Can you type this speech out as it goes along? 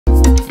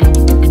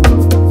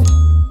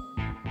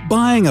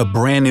Buying a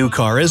brand new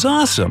car is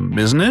awesome,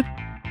 isn't it?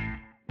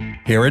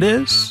 Here it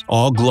is,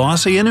 all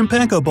glossy and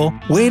impeccable,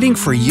 waiting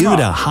for you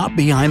to hop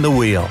behind the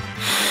wheel.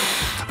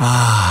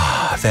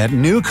 Ah, that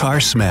new car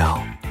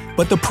smell.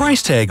 But the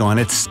price tag on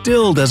it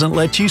still doesn't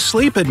let you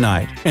sleep at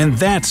night, and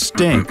that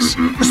stinks,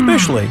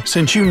 especially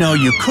since you know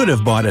you could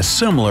have bought a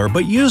similar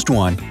but used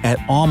one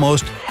at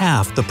almost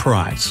half the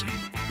price.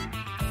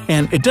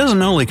 And it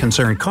doesn't only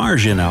concern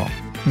cars, you know.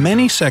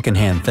 Many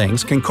secondhand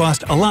things can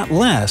cost a lot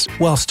less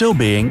while still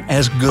being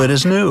as good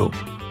as new.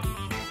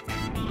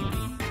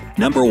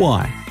 Number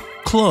 1.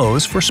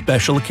 Clothes for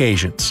special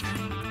occasions.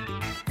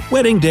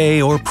 Wedding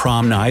day or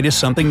prom night is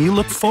something you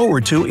look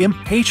forward to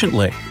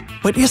impatiently.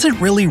 But is it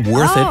really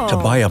worth it to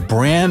buy a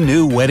brand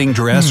new wedding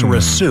dress or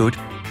a suit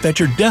that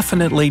you're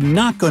definitely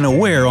not going to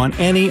wear on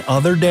any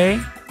other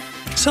day?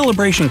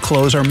 Celebration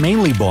clothes are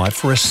mainly bought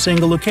for a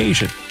single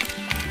occasion.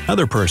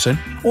 Another person,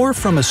 or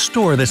from a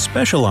store that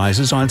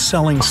specializes on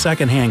selling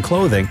secondhand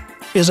clothing,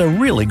 is a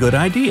really good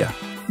idea.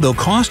 They'll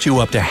cost you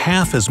up to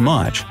half as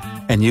much,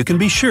 and you can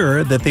be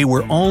sure that they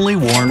were only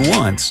worn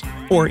once,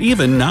 or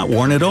even not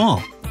worn at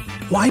all.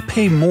 Why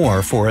pay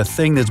more for a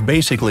thing that's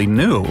basically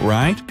new,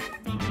 right?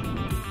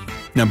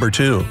 Number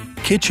 2.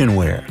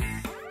 Kitchenware.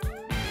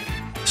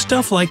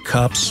 Stuff like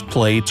cups,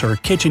 plates, or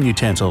kitchen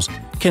utensils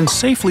can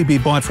safely be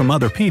bought from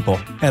other people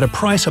at a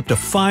price up to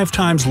 5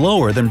 times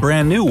lower than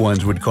brand new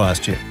ones would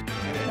cost you.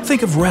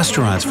 Think of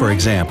restaurants, for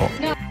example.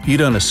 You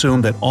don't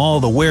assume that all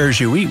the wares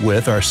you eat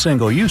with are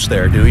single-use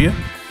there, do you?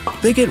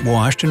 They get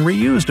washed and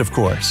reused, of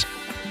course.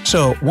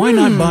 So why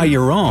not buy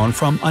your own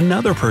from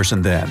another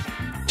person then?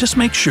 Just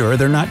make sure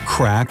they're not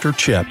cracked or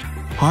chipped.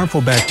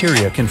 Harmful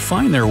bacteria can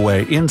find their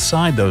way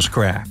inside those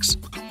cracks.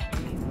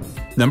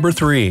 Number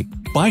 3.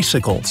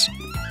 Bicycles.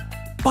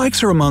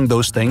 Bikes are among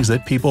those things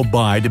that people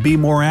buy to be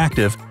more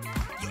active,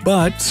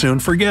 but soon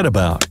forget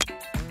about.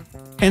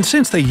 And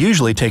since they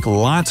usually take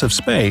lots of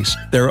space,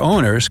 their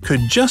owners could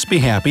just be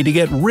happy to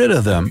get rid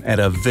of them at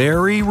a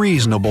very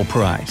reasonable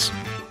price.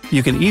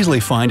 You can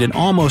easily find an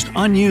almost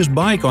unused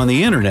bike on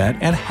the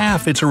internet at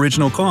half its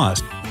original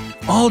cost,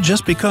 all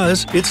just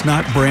because it's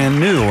not brand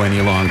new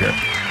any longer.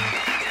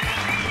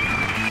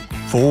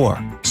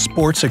 4.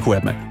 Sports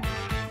equipment.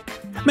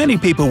 Many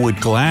people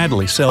would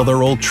gladly sell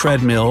their old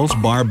treadmills,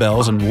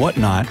 barbells, and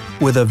whatnot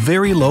with a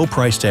very low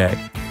price tag.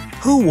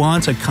 Who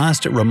wants a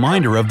constant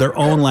reminder of their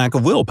own lack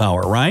of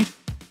willpower, right?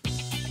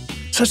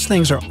 Such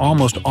things are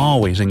almost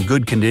always in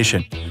good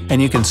condition, and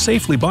you can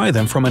safely buy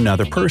them from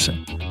another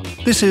person.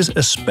 This is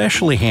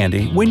especially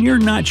handy when you're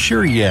not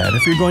sure yet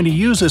if you're going to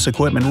use this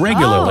equipment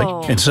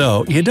regularly, and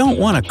so you don't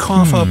want to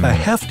cough up a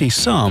hefty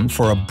sum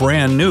for a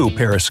brand new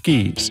pair of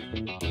skis.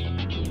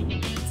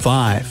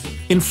 5.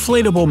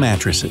 Inflatable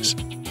mattresses.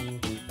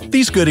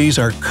 These goodies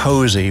are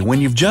cozy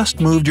when you've just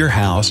moved your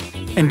house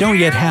and don't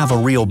yet have a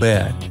real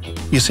bed.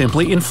 You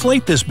simply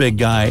inflate this big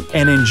guy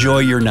and enjoy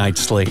your night's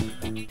sleep.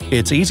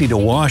 It's easy to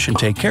wash and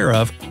take care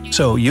of,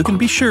 so you can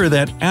be sure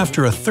that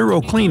after a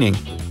thorough cleaning,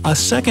 a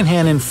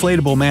secondhand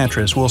inflatable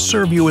mattress will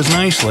serve you as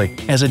nicely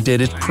as it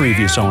did its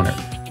previous owner.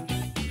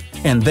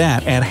 And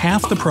that at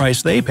half the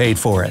price they paid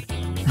for it.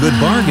 Good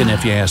bargain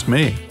if you ask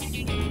me.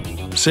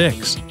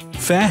 6.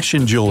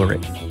 Fashion jewelry.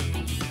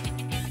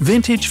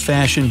 Vintage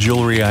fashion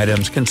jewelry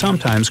items can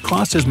sometimes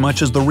cost as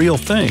much as the real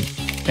thing,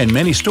 and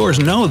many stores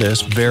know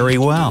this very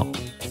well.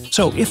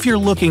 So if you're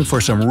looking for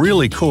some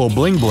really cool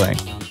bling-bling,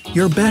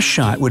 your best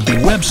shot would be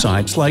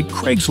websites like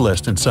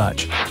Craigslist and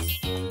such.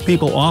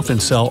 People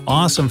often sell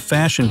awesome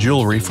fashion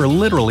jewelry for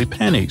literally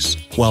pennies,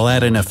 while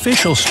at an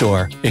official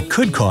store, it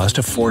could cost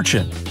a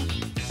fortune.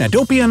 Now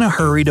don't be in a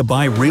hurry to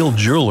buy real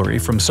jewelry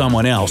from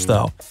someone else,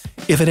 though.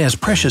 If it has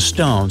precious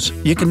stones,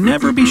 you can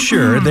never be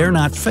sure they're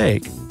not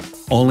fake.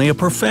 Only a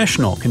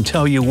professional can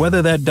tell you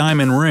whether that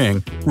diamond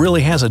ring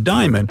really has a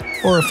diamond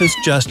or if it's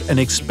just an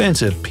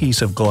expensive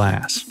piece of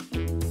glass.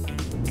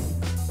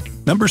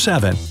 Number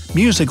 7.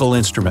 Musical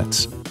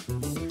instruments.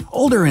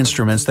 Older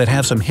instruments that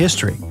have some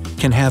history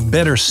can have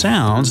better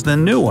sounds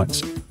than new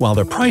ones, while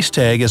their price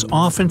tag is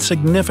often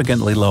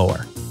significantly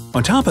lower.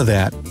 On top of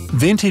that,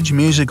 vintage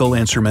musical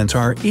instruments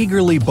are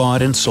eagerly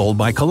bought and sold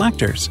by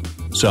collectors.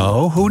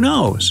 So, who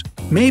knows?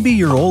 Maybe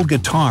your old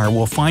guitar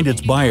will find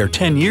its buyer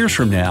 10 years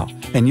from now,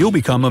 and you'll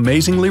become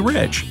amazingly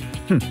rich.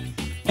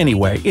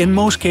 Anyway, in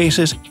most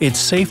cases, it's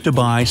safe to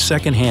buy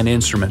secondhand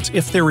instruments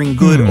if they're in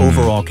good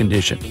overall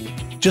condition.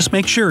 Just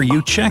make sure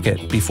you check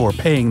it before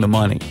paying the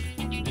money.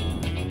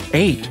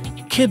 8.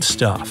 Kids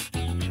stuff.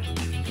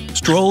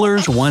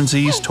 Strollers,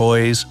 onesies,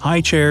 toys,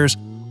 high chairs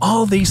 –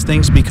 all these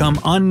things become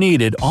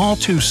unneeded all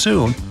too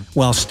soon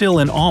while still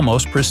in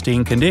almost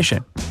pristine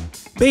condition.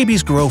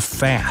 Babies grow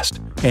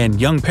fast, and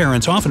young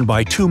parents often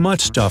buy too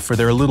much stuff for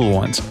their little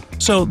ones,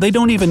 so they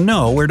don't even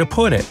know where to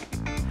put it.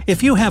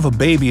 If you have a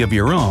baby of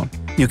your own,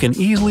 you can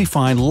easily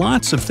find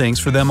lots of things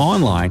for them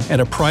online at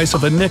a price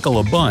of a nickel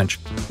a bunch,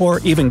 or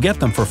even get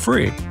them for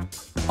free.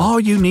 All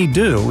you need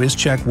do is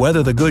check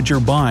whether the goods you're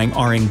buying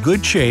are in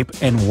good shape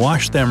and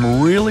wash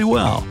them really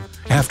well.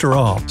 After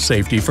all,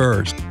 safety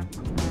first.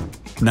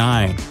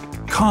 9.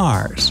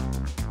 Cars.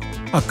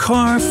 A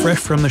car fresh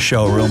from the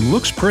showroom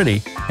looks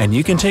pretty, and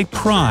you can take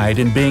pride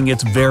in being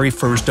its very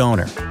first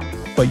owner.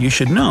 But you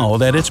should know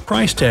that its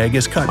price tag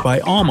is cut by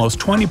almost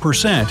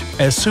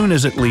 20% as soon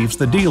as it leaves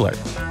the dealer.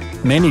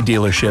 Many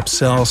dealerships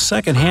sell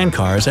second-hand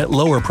cars at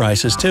lower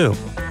prices too,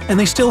 and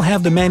they still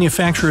have the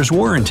manufacturer's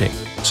warranty,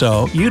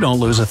 so you don't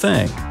lose a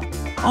thing.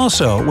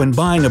 Also, when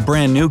buying a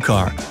brand new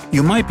car,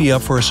 you might be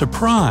up for a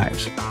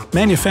surprise.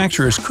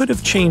 Manufacturers could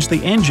have changed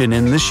the engine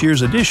in this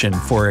year's edition,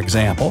 for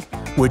example,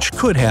 which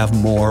could have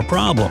more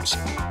problems.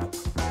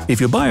 If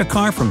you buy a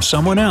car from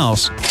someone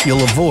else,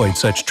 you'll avoid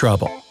such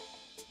trouble.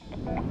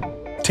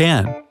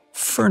 10.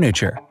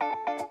 Furniture.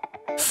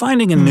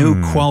 Finding a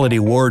new quality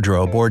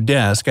wardrobe or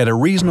desk at a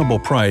reasonable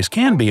price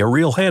can be a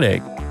real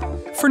headache.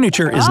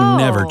 Furniture is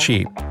never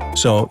cheap,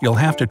 so you'll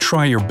have to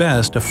try your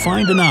best to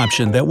find an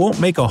option that won't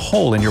make a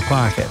hole in your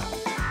pocket.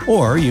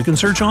 Or you can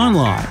search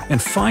online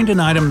and find an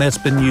item that's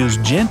been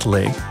used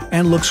gently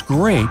and looks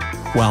great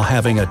while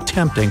having a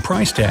tempting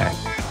price tag.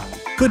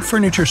 Good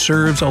furniture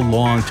serves a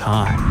long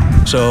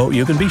time, so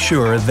you can be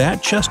sure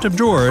that chest of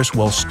drawers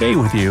will stay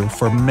with you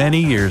for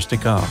many years to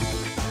come.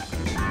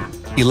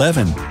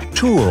 11.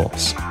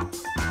 Tools.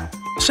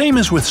 Same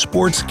as with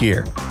sports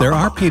gear, there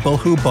are people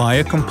who buy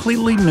a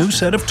completely new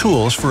set of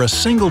tools for a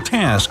single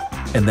task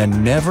and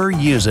then never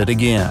use it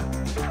again.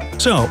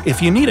 So,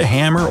 if you need a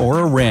hammer or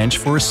a wrench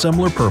for a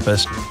similar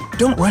purpose,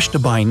 don't rush to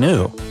buy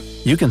new.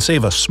 You can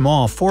save a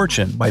small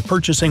fortune by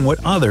purchasing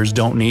what others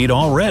don't need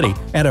already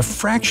at a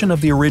fraction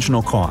of the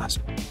original cost.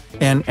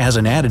 And as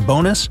an added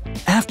bonus,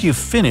 after you've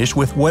finished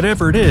with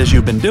whatever it is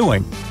you've been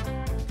doing,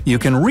 you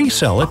can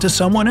resell it to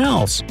someone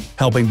else,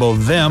 helping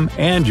both them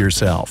and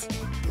yourself.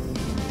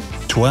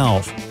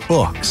 12.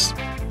 Books.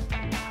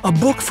 A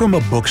book from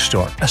a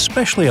bookstore,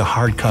 especially a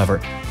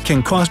hardcover,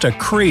 can cost a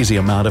crazy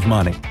amount of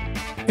money.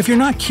 If you're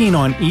not keen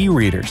on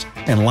e-readers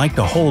and like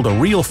to hold a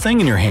real thing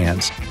in your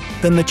hands,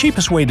 then the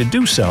cheapest way to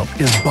do so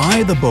is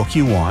buy the book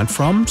you want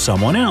from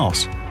someone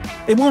else.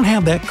 It won't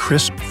have that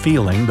crisp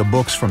feeling the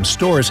books from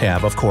stores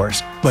have, of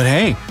course, but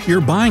hey, you're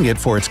buying it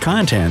for its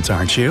contents,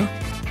 aren't you?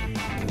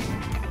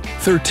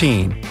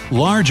 13.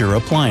 Larger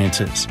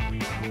appliances.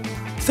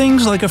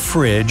 Things like a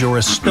fridge or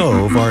a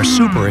stove are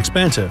super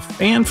expensive,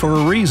 and for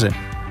a reason.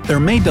 They're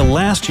made to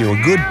last you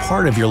a good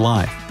part of your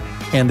life,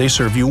 and they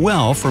serve you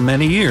well for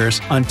many years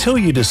until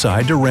you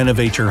decide to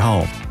renovate your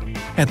home.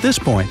 At this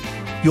point,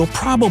 you'll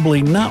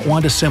probably not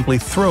want to simply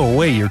throw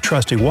away your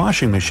trusty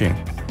washing machine.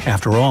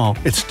 After all,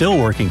 it's still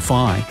working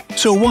fine,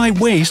 so why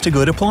waste a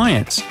good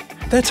appliance?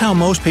 That's how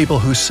most people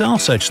who sell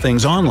such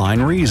things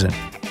online reason.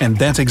 And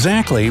that's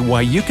exactly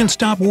why you can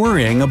stop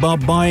worrying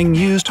about buying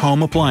used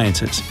home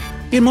appliances.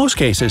 In most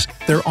cases,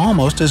 they're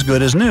almost as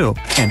good as new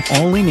and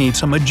only need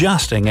some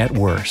adjusting at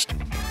worst.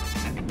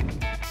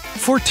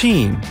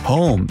 14.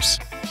 Homes.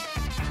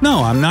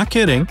 No, I'm not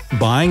kidding.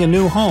 Buying a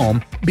new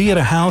home, be it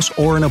a house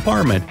or an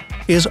apartment,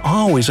 is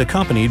always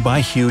accompanied by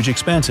huge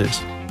expenses.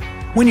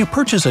 When you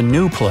purchase a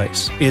new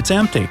place, it's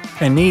empty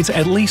and needs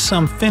at least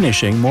some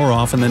finishing more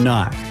often than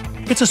not.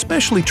 It's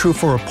especially true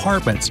for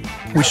apartments,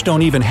 which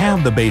don't even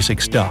have the basic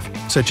stuff,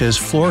 such as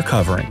floor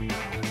covering.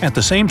 At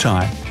the same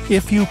time,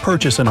 if you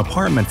purchase an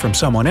apartment from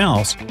someone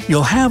else,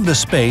 you'll have the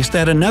space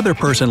that another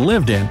person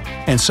lived in,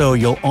 and so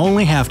you'll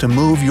only have to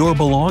move your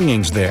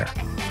belongings there.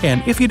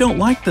 And if you don't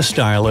like the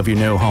style of your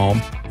new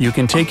home, you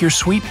can take your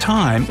sweet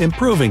time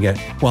improving it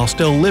while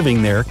still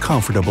living there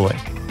comfortably.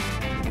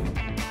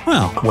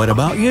 Well, what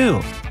about you?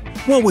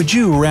 What would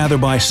you rather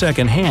buy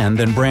second-hand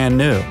than brand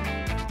new?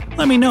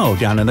 Let me know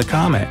down in the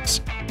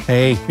comments.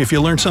 Hey, if you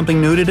learned something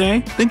new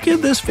today, then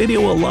give this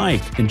video a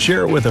like and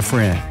share it with a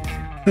friend.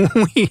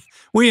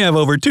 We have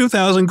over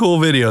 2,000 cool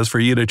videos for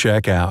you to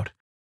check out.